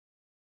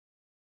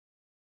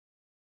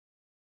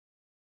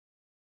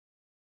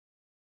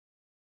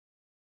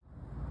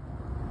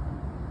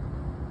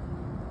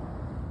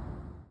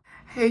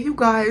Hey you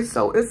guys,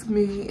 so it's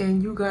me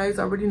and you guys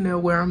already know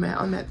where I'm at.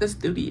 I'm at the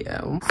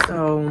studio.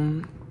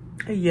 So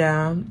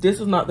yeah, this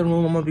is not the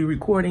room I'm gonna be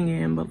recording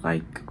in, but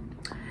like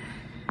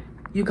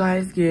you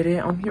guys get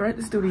it. I'm here at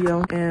the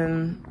studio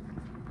and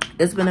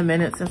it's been a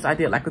minute since I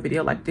did like a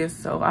video like this,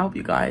 so I hope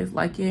you guys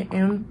like it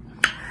and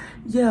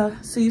yeah,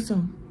 see you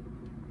soon.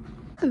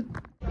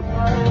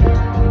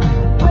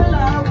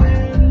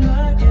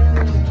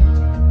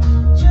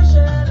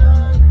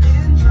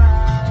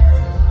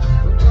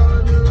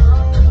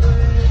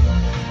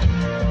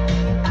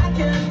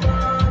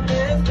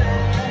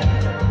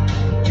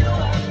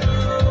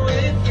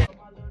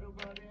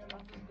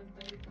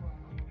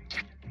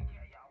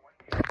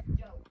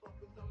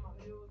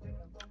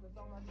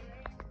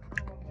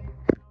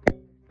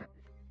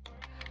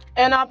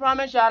 And I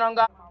promise y'all don't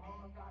got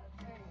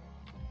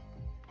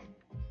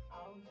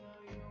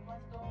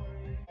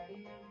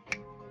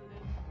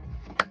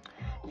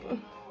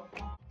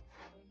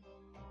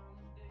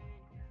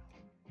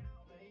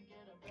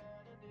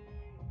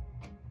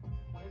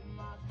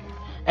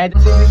and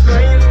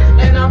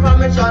I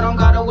promise y'all don't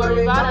gotta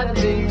worry about a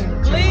thing.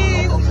 Please.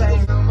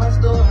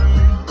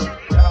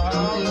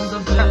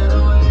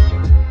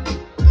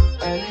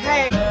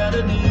 Hey,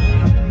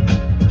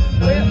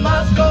 with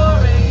my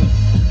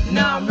story,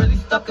 now I'm really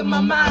stuck in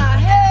my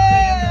mind.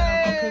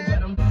 Hey,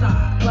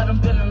 but I'm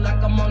feeling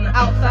like I'm on the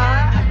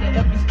outside. After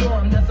every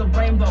storm, there's a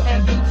rainbow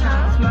and good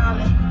time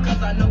smiling.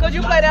 Cause I know. Could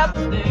you play that?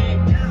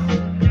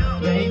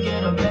 Make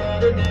it a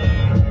better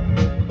day.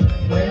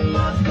 With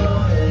my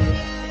story.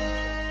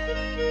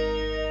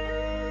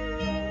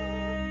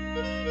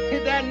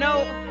 Hit that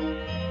note.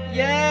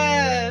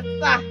 Yes.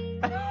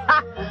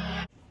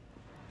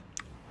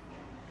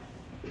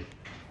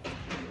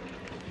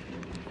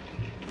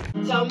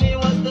 Tell me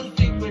what's the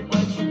secret,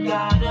 what you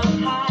gotta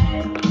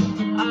hide.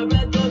 I'd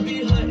rather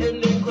be hurting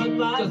than cry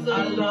by. Cause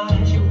I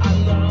loved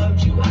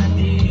you, I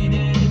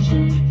needed you.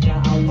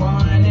 Yeah, I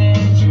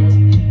wanted you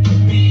to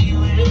be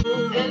with you.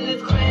 And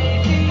it's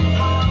crazy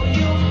how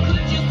you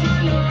could just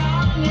turn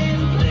around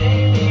and play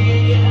me.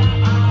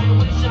 Yeah, I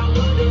wish I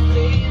would've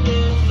seen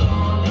this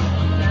all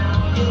now.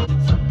 You're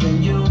something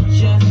you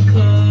just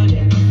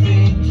couldn't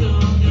seem to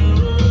do.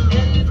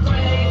 And it's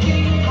crazy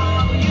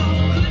how you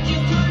could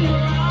just turn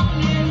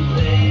around and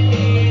play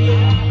me.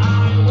 Yeah, I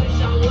wish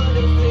I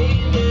would've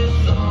seen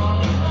this all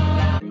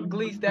now.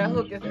 Gleese, that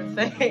hook is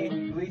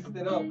insane. Gleased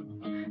it up.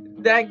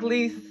 That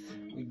Gleese.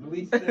 We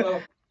gleased it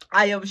up.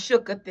 I am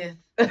shook at this.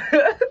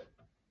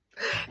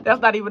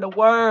 That's not even a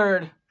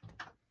word.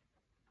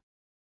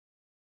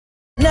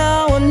 No.